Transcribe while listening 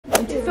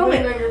Film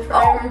it. On your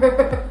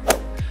primer.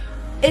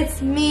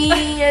 It's me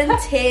and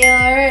Taylor,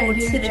 and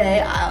today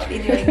I'll be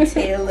doing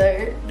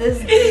Taylor.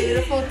 This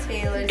beautiful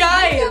Taylor.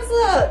 Guys,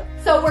 look.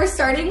 So we're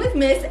starting with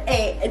Miss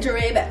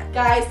Adriana.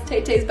 Guys,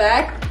 Tay-Tay's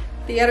back.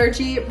 The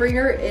energy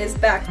bringer is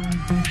back.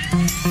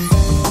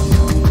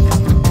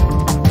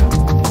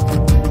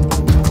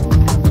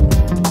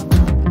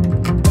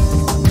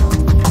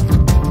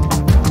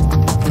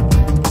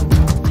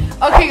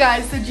 Okay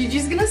guys, so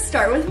Gigi's gonna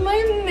start with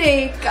my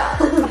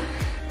makeup.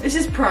 This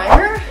is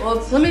primer?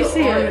 Well, let me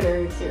see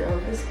ordinary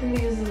serum. This can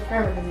be used as a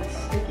primer because it's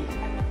sticky.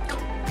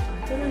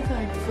 I feel like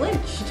I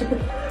flinched.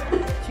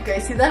 Did you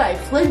guys see that? I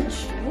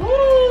flinched.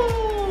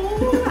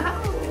 Whoa!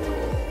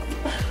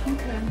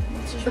 Okay,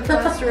 let's just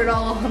plaster it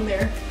all on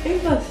there.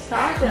 Think about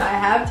stop it. I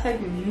have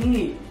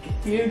technique.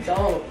 You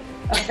don't.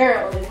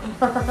 Apparently.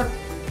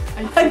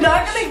 I'm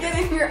not gonna get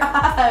in your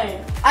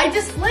eye. I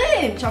just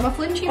flinch. I'm a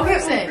flinchy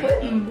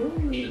person.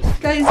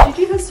 Guys,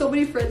 Gigi has so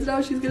many friends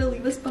now, she's gonna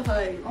leave us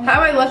behind.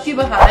 Have I left you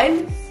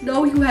behind?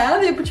 No, you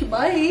haven't, but you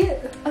might.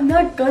 I'm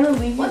not gonna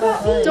leave you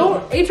behind.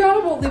 Don't, Adriana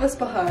won't leave us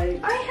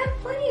behind. I have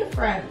plenty of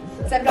friends.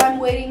 Except I'm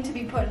waiting to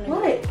be put in a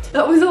What?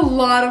 That was a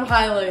lot of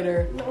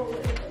highlighter. No,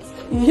 it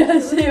wasn't.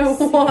 Yes, it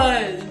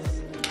was.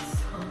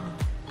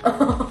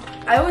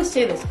 I always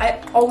say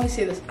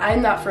this.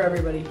 I'm not for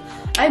everybody.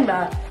 I'm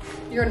not.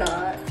 You're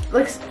not.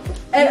 Like,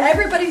 and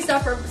everybody's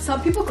not for,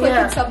 some people click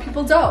and some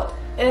people don't.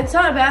 And it's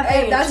not a bad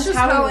thing. And that's just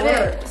how it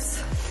works.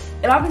 is.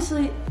 And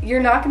obviously,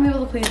 you're not gonna be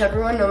able to please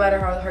everyone, no matter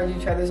how hard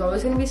you try. There's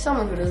always gonna be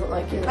someone who doesn't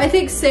like you. I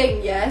think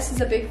saying yes is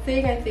a big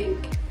thing. I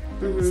think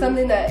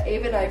something that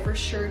Ava and I for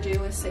sure do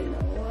is say no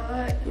a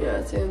lot.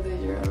 Yeah, same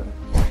thing, you're on.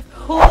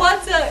 Who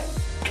wants a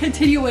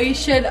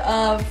continuation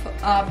of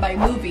my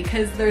movie?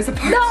 Because there's a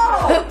part.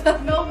 No!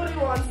 Nobody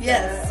wants that.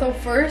 Yes. So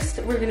first,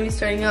 we're gonna be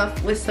starting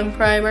off with some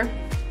primer.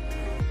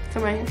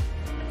 Come right here.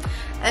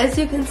 As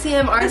you can see,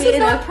 I'm already This is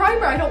not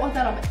primer. I don't want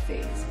that on my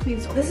face.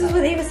 Please don't. This is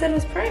what Ava said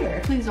was primer.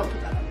 Please don't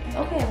put that on me.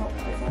 Okay, well,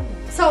 it's fine.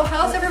 So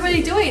how's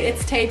everybody doing?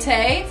 It's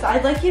Tay-Tay. So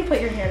I'd like you to put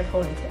your hair in a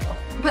ponytail.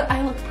 But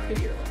I look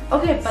prettier.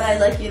 Okay, but I'd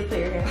like you to put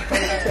your hair in a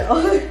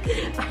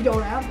ponytail. I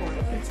don't have one.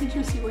 It's an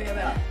interesting way of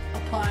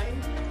applying.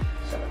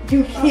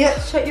 You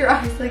can't shut your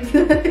eyes like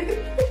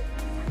that.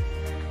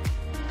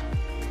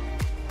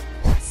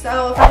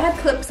 So if I had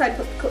clips, I'd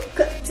put the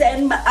clips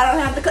in, but I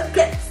don't have the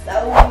clips, so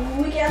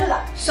we can't do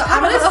that. So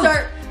I'm gonna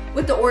start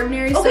with the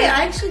ordinary. Okay,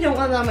 I actually don't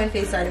want that on my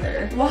face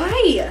either.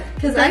 Why?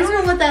 Because I don't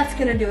know what that's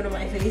gonna do to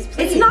my face.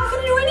 Please. It's not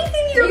gonna do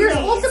anything to your You're face.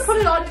 supposed to put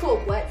it onto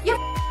a wet. Yeah.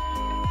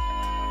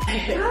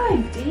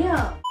 God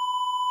damn.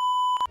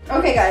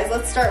 Okay, guys,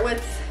 let's start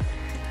with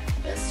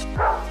this.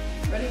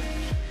 Ready?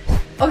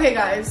 Okay,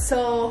 guys.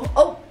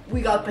 So,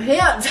 we got the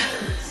hands.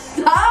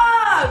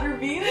 Stop! You're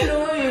being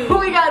annoying.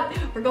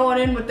 We're going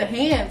in with the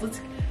hands. Let's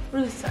go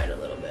to the side a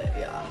little bit,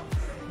 yeah.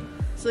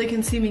 So they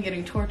can see me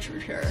getting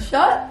tortured here.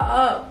 Shut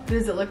up.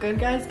 Does it look good,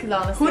 guys? Because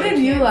honestly, who did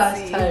you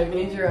last time?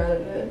 Adriana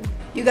did.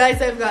 You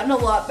guys, I've gotten a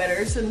lot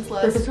better since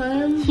last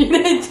time. You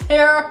did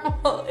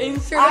terrible.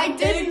 I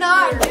did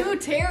not do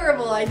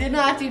terrible. I did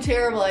not do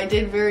terrible. I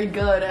did very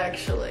good,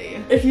 actually.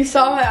 If you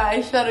saw my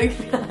eyeshadow, you'd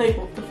be like,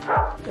 what the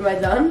f? Am I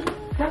done?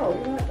 No,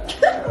 you're not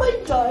done. Am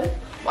I done?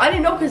 Well, I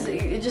didn't know because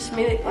it just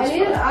made it. I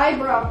need an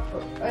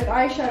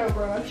eyeshadow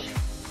brush.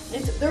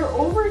 They're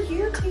over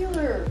here,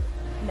 Taylor.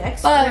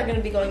 Next, we're going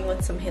to be going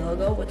with some Halo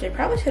Go, which I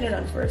probably should have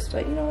done first,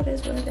 but you know, it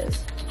is what it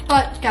is.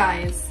 But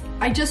guys,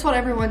 I just want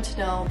everyone to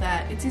know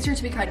that it's easier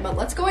to be kind, but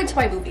let's go into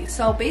my movie.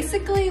 So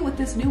basically with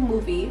this new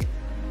movie,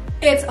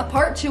 it's a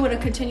part 2 and a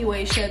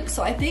continuation.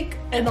 So I think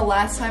in the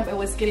last time I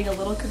was getting a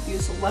little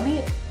confused. So let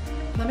me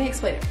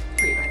explain it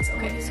for you guys.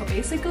 Okay, so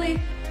basically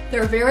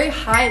they're very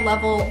high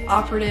level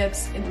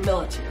operatives in the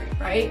military,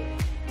 right?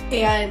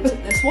 And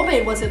this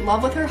woman was in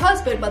love with her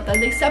husband, but then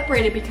they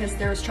separated because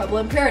there was trouble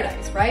in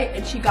paradise, right?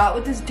 And she got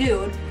with this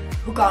dude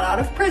who got out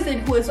of prison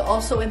who is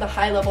also in the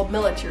high-level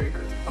military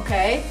group,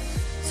 okay?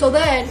 So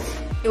then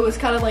it was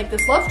kind of like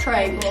this love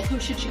triangle of who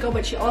should she go,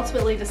 but she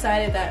ultimately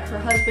decided that her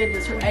husband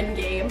was her end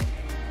game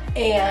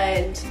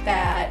and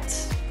that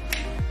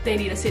they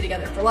need to stay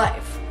together for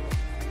life.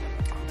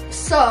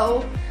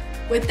 So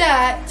with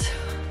that,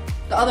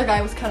 the other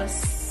guy was kind of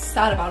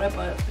sad about it,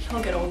 but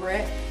he'll get over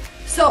it.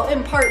 So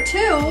in part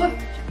 2,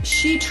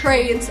 she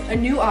trains a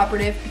new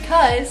operative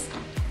because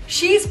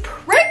she's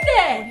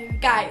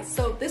pregnant, guys.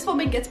 So this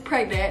woman gets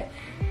pregnant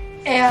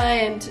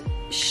and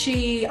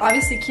she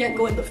obviously can't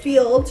go in the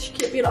field. She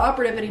can't be an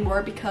operative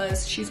anymore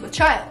because she's with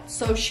child.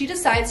 So she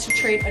decides to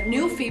train a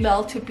new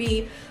female to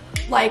be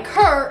like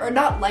her, or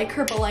not like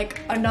her, but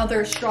like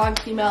another strong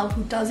female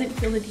who doesn't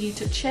feel the need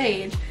to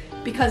change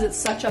because it's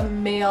such a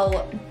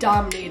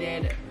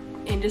male-dominated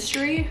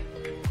industry.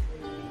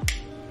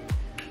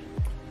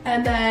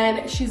 And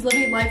then she's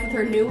living life with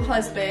her new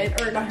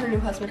husband, or not her new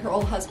husband, her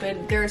old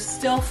husband. They're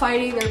still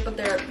fighting, but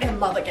they're in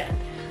love again.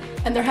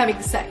 And they're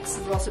having sex,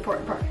 is the most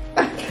important part.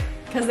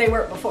 Because they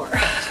weren't before.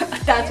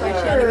 That's why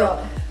she had to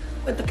go.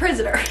 with the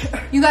prisoner.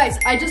 You guys,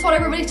 I just want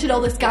everybody to know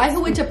this guy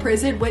who went to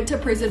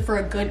prison for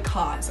a good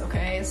cause,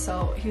 okay?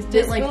 So he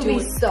didn't like do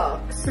it.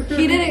 Sucks.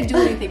 He didn't do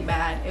anything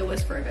bad. It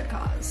was for a good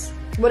cause.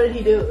 What did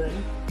he do then?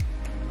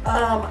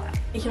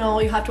 You know,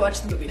 you have to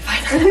watch the movie to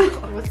find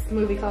out. What's the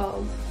movie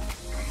called?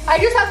 I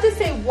just have to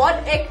say one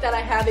ick that I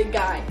have in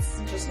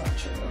guys. Just not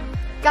true.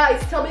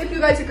 Guys, tell me if you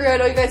guys agree. I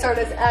know you guys aren't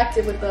as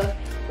active with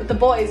the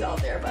boys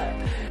out there, but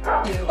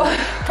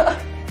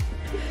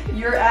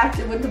you're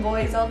active with the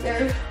boys out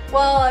there.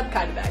 Well, I'm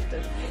kind of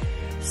active.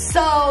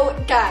 So,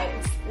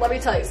 guys, let me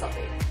tell you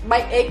something.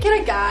 My ick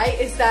in a guy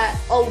is that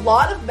a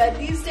lot of men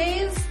these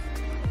days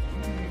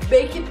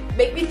make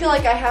me feel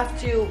like I have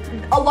to.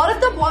 A lot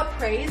of them want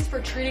praise for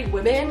treating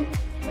women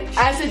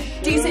as a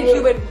decent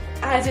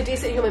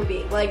human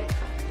being. Like,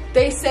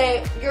 they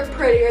say you're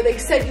pretty, or they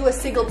send you a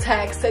single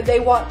text and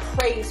they want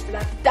praise for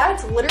that.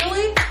 That's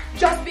literally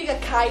just being a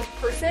kind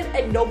person,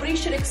 and nobody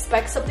should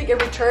expect something in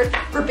return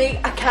for being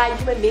a kind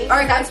human being.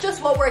 Alright, that's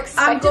just what we're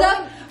expected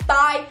of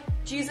by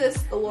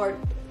Jesus the Lord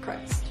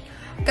Christ.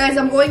 Guys,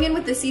 I'm going in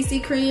with the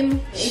CC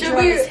cream. Should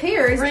we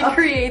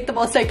recreate the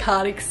most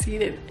iconic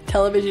scene in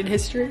television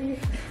history?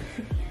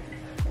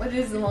 What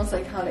is the most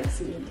iconic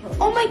scene in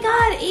television? Oh my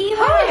God,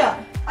 Ava!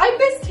 Hi, I'm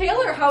Miss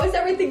Taylor. How is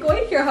everything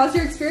going here? How's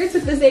your experience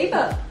with Miss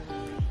Ava?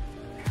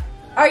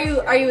 Are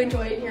you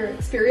enjoying your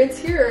experience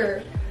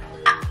here?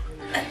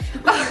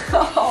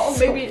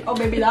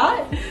 Maybe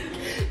not.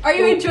 Are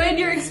you enjoying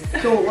your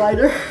experience? Don't lie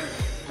to her.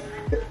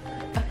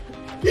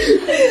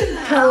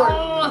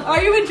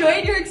 Are you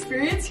enjoying your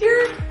experience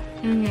here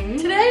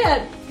today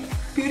at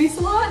beauty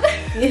salon?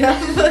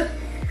 Yeah.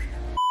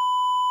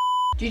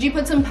 Gigi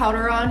put some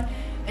powder on,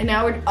 and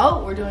now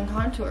we're doing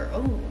contour.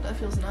 Oh, that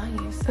feels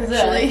nice.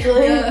 Actually.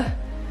 Yeah.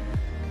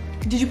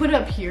 Did you put it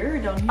up here or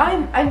down here?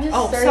 I'm just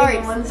starting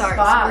in one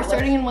spot. We're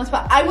starting in one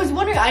spot. I was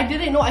wondering, I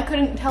didn't know, I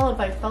couldn't tell if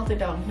I felt it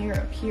down here,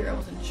 up here, I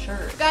wasn't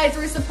sure. Guys,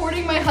 we're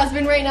supporting my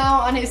husband right now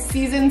on his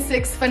season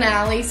 6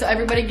 finale, so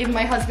everybody give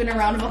my husband a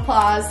round of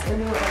applause.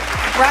 Round of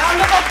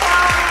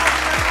applause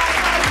for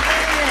my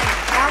husband!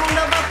 Round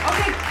of applause.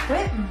 Okay,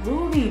 Quit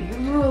moving.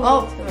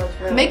 Oh,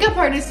 makeup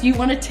artist, you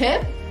want a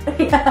tip?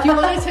 Yeah. Do you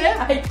want a tip?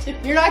 I do.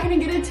 You're not gonna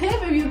get a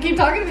tip if you keep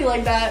talking to me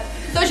like that.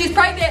 So she's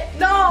pregnant.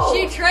 No!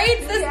 She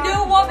trains this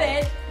new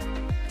woman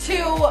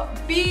to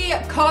be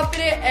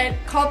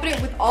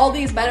confident with all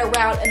these men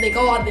around, and they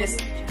go on this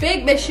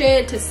big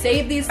mission to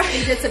save these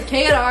agents of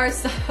K&R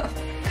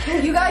stuff.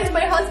 You guys,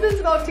 my husband's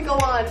about to go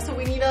on, so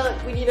we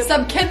need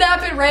some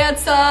kidnap and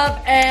ransom,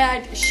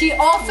 and she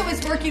also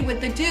is working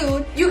with the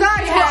dude. You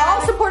guys, we're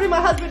all supporting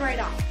my husband right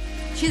now.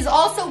 She's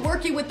also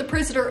working with the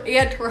prisoner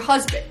and her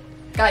husband.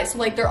 Guys, so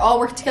like they're all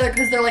working together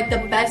because they're like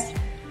the best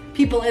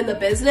people in the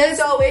business.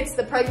 So it's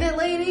the pregnant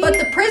lady. But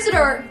the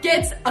prisoner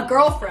gets a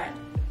girlfriend,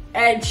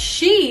 and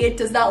she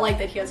does not like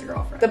that he has a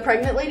girlfriend. The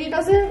pregnant lady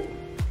doesn't?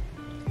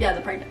 Yeah,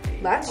 the pregnant lady.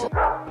 That's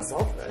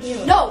selfish.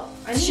 Yeah. No,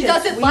 she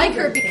doesn't like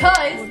her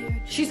because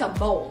she's a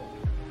mole.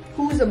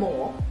 Who's a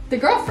mole? The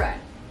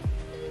girlfriend.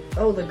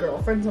 Oh, the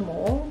girlfriend's a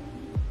mole?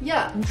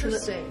 Yeah.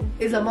 Interesting.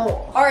 Is a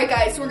mole. Alright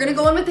guys, so we're gonna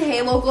go in with the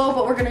halo glow,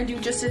 but we're gonna do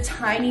just a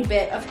tiny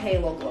bit of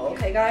halo glow,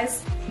 okay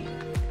guys?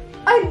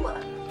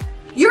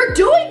 You're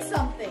doing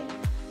something!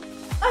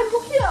 I'm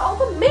looking at all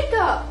the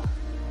makeup!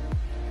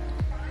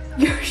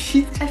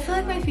 I feel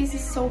like my face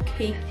is so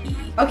cakey.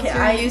 Okay,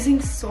 I'm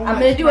using so much I'm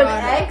gonna do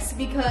product. an X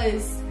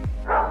because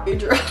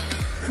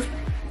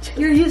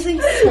you're using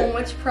so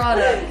much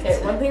product. Okay,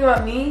 one thing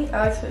about me,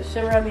 I like to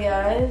shimmer on the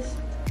eyes.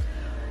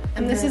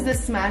 And this is the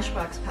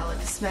Smashbox palette.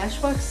 Does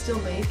Smashbox still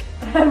make?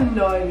 I have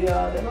no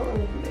idea. They don't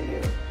really think they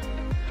do.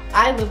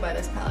 I live by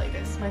this palette,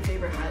 guys. It's my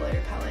favorite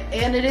highlighter palette.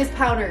 And it is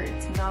powder.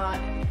 It's not...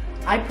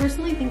 I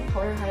personally think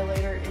powder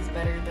highlighter is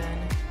better than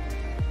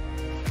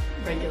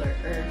regular,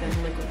 or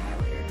than liquid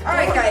highlighter.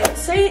 Alright guys,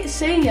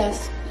 say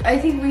yes. I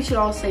think we should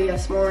all say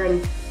yes more.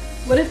 And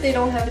what if they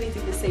don't have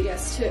anything to say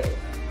yes to?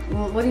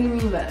 well, what do you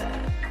mean by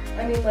that?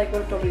 I mean, like,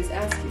 what if nobody's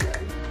asking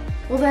them?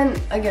 Well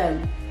then,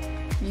 again,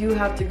 you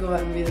have to go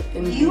out and be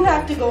the... You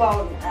have to go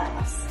out and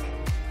ask.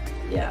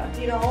 Yeah.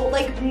 You know,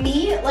 like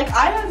me, like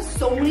I have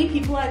so many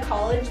people at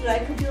college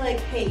that I could be like,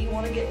 hey, you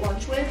want to get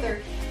lunch with?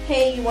 Or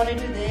hey, you want to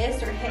do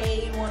this? Or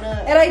hey, you want to...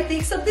 And I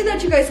think something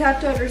that you guys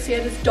have to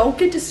understand is don't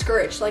get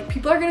discouraged. Like,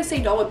 people are going to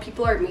say no and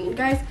people are mean,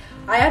 guys.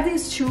 I have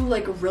these two,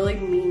 like, really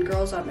mean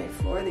girls on my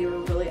floor. They were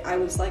really, I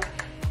was like,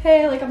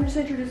 hey, like, I'm just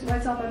introducing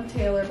myself. I'm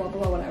Taylor, blah,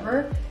 blah, blah,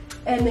 whatever.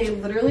 And they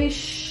literally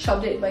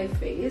shoved it in my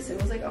face.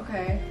 It was like,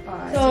 okay,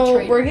 bye.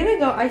 So we're going to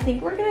go, I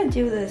think we're going to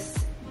do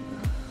this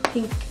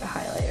pink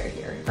highlighter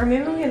here. Or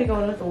maybe we're going to go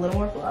in with a little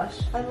more blush.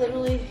 I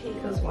literally hate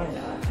it. Because why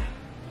not?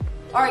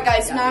 Alright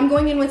guys, so now I'm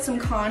going in with some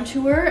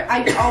contour.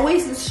 I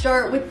always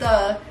start with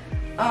the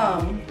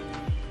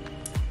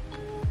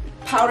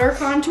powder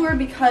contour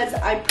because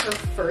I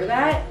prefer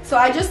that. So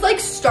I just like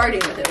starting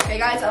with it, okay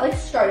guys? I like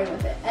starting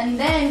with it. And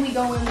then we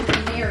go in with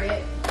the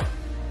Merit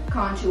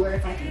contour,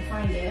 if I can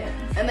find it.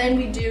 And then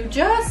we do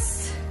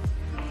just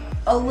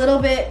a little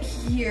bit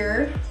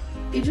here.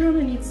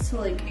 Adriana needs to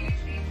like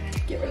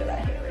get rid of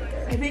that hair right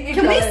there. I think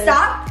Can we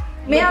stop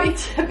Ma'am,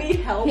 to be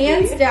healthy.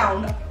 Hands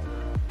down.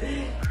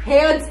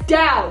 Hands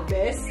down,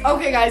 miss.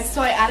 Okay, guys,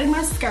 so I added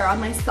mascara on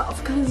myself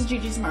because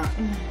Gigi's not,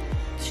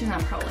 she's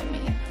not pro like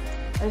me.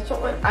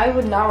 I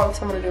would not want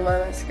someone to do my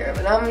mascara,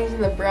 but now I'm using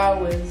the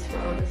Brow Wiz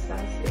from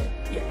Anastasia.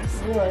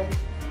 Yes. Anyway.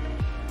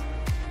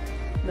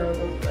 No,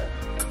 don't do that.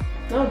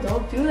 No,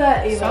 don't do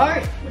that, Ava.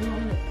 Sorry.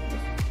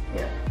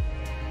 Yeah.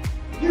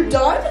 You're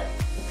done?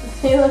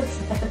 Taylor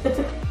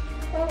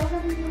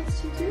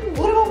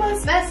What about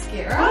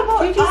mascara? What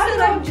about Gigi said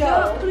I'm eyebrow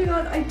not putting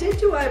on. I did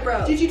do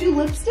eyebrows. Did you do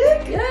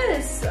lipstick?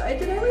 Yes, I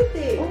did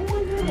everything. Oh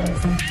my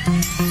goodness.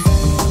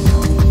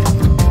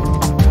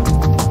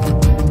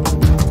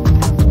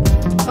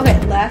 Okay,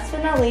 last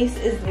but not least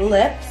is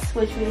lips,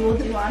 which we will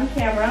do on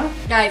camera.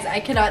 Guys, I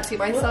cannot see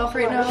myself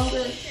right now.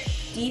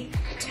 Deep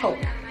taupe.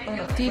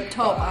 Deep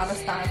taupe,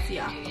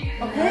 Anastasia.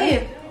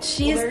 Okay,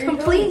 she is there you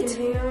complete.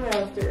 go.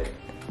 After.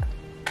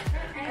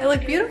 I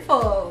look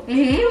beautiful.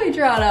 Thank you,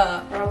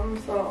 Adriana. Problem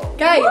solved.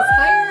 Guys,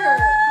 hire her.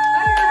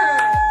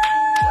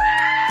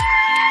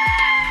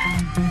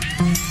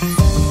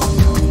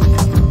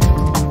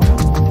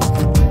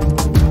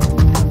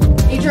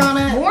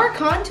 Adriana, More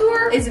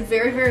contour? is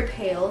very, very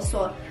pale,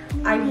 so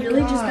I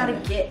really just gotta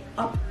get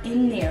up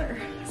in there.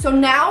 So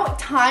now,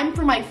 time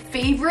for my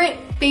favorite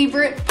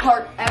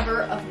part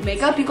ever of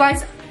makeup. You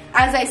guys,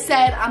 as I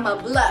said, I'm a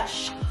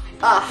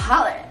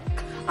blush-aholic.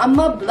 I'm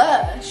a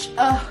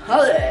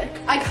blush-aholic.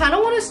 I kind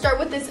of want to start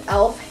with this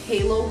e.l.f.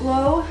 Halo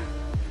Glow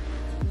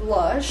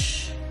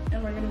blush,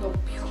 and we're gonna go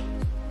pew,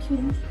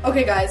 pew.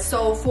 Okay, guys,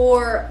 so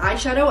for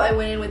eyeshadow, I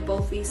went in with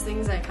both these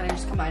things, and I kind of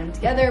just combined them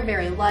together.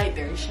 Very light,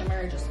 very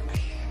shimmer, just...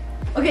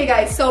 Okay,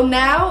 guys, so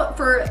now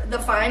for the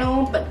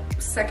final, but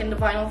second to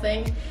final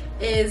thing,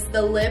 is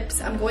the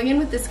lips. I'm going in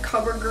with this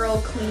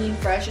CoverGirl Clean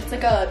Fresh. It's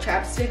like a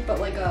chapstick, but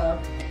like a,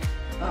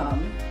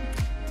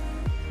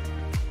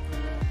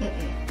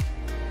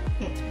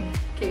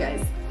 Okay,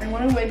 guys, I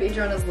want to wipe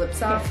Adriana's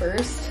lips off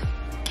first.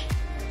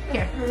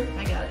 Here,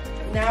 I got it.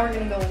 Now we're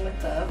gonna go in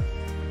with this.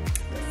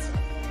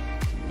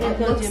 It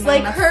looks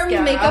like her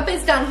makeup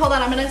is done. Hold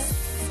on, I'm gonna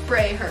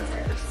spray her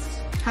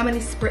first. How many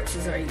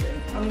spritzes are you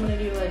doing? I'm gonna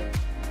do like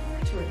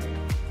 2 or 3.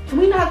 Can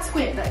we not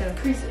squint? That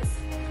increases.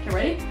 Okay,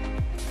 ready?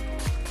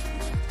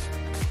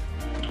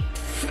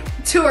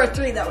 2 or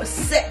 3, that was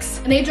 6.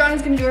 And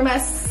Adriana's gonna do her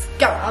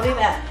mascara. I'll do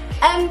that.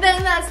 And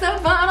then that's the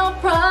final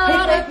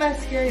product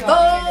mascara you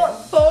want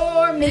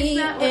for me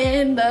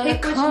in the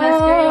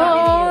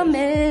comments.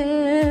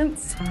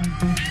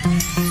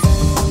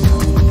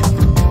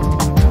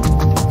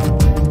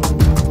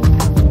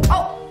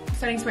 Oh,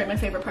 setting spray, my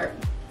favorite part.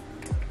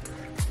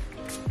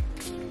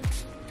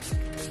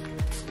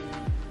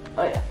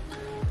 Oh yeah.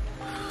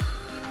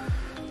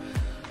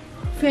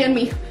 Fan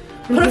me.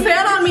 Put a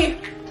fan on me.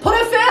 Put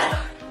a fan.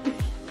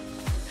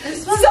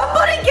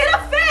 Somebody get a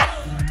fan.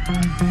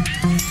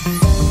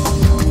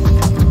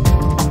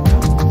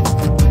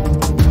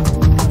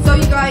 So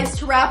you guys,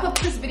 to wrap up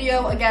this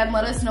video, again,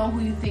 let us know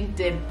who you think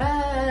did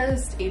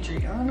best.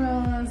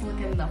 Adriana's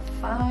looking the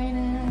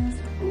finest.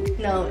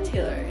 No,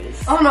 Taylor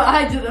is. Oh no,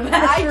 I did the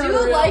best. I do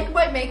real. like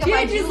my makeup.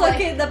 Gigi's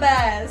looking the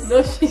best.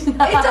 No, she's It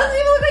not. doesn't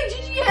even look like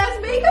Gigi has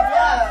makeup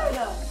on.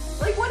 No.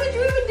 Like, what did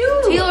you even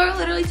do? Taylor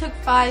literally took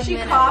 5 She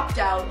minutes. copped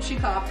out. She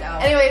copped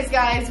out. Anyways,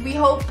 guys, we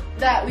hope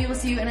that we will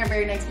see you in our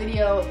very next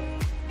video.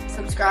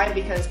 Subscribe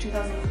because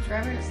 2,000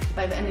 subscribers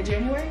by the end of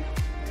January.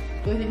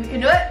 Do we think we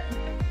can do it?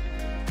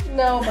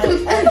 No, but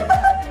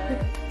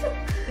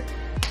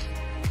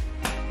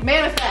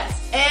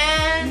Manifest.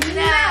 And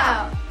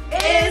now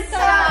it's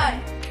time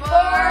for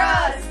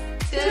us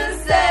to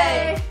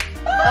say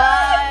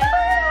bye.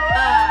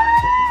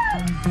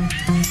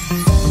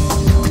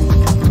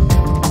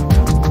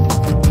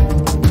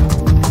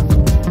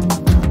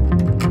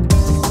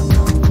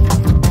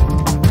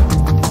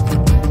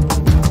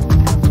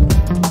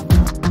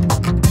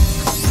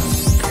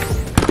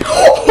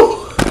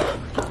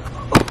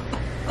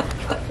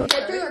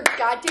 Get through your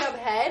goddamn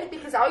head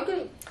because I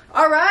can.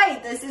 All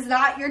right, this is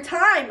not your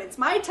time. It's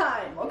my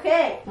time.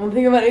 Okay. one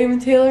thing about Ava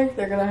and Taylor,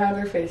 they're gonna have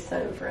their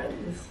FaceTime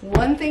friends.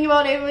 One thing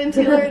about Ava and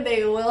Taylor,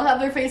 they will have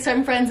their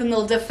FaceTime friends and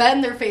they'll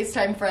defend their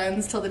FaceTime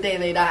friends till the day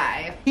they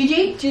die.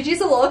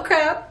 Gigi's a little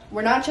crap.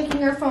 We're not checking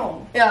her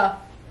phone. Yeah,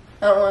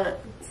 I don't want it.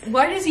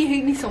 Why does he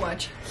hate me so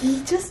much?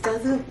 He just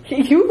doesn't.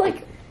 You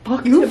like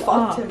fucked him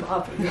up.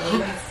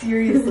 Like,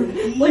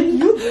 seriously. Like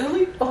you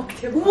really fucked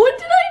him up. What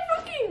did I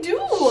fucking do?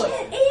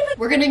 Shit, Ava.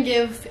 We're gonna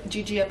give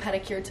Gigi a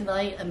pedicure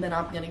tonight, and then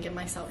I'm gonna give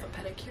myself a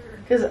pedicure.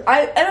 Because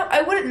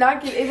I wouldn't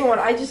not give Ava one.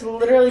 I just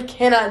literally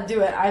cannot do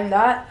it. I'm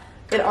not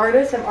an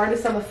artist. I'm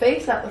artist on the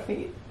face, not the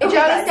feet.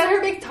 Adriana's got her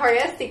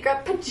Victoria's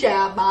Secret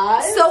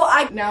pajamas. So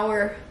now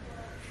we're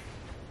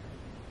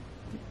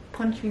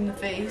punching the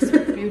face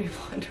with beauty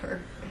blender.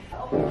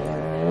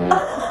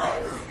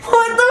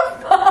 What the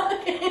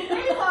fuck?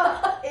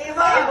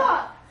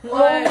 Ava!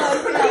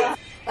 What?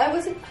 I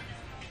wasn't.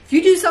 If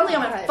you do something,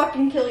 I'm gonna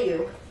fucking kill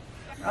you.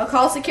 I'll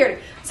call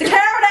security.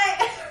 Security!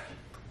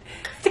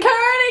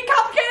 Security!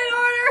 Complicated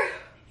order!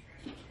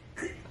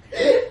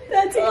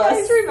 That's us. You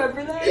guys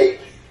remember that?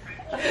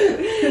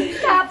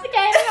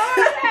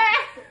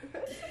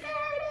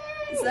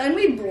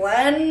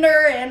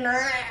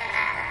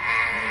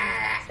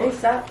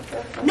 Is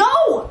that?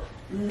 No!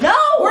 No!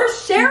 We're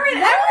sharing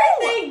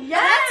everything.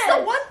 Yes. That's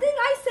the one thing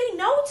I say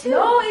no to.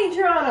 No,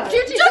 Adriana.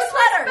 Just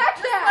let her. respect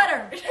Just that. let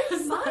her.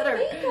 Just My let her.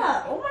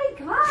 makeup. Oh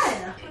my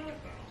god.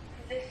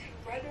 This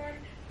red one,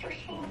 first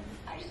of all,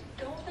 I just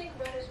don't think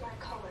red is my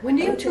color. When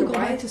do you two go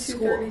Why back to is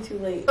school? 2:30 too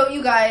late? So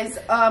you guys,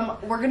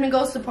 we're gonna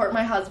go support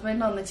my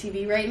husband on the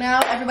TV right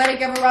now. Everybody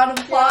give a round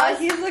of applause.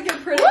 He's looking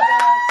pretty Woo!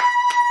 good.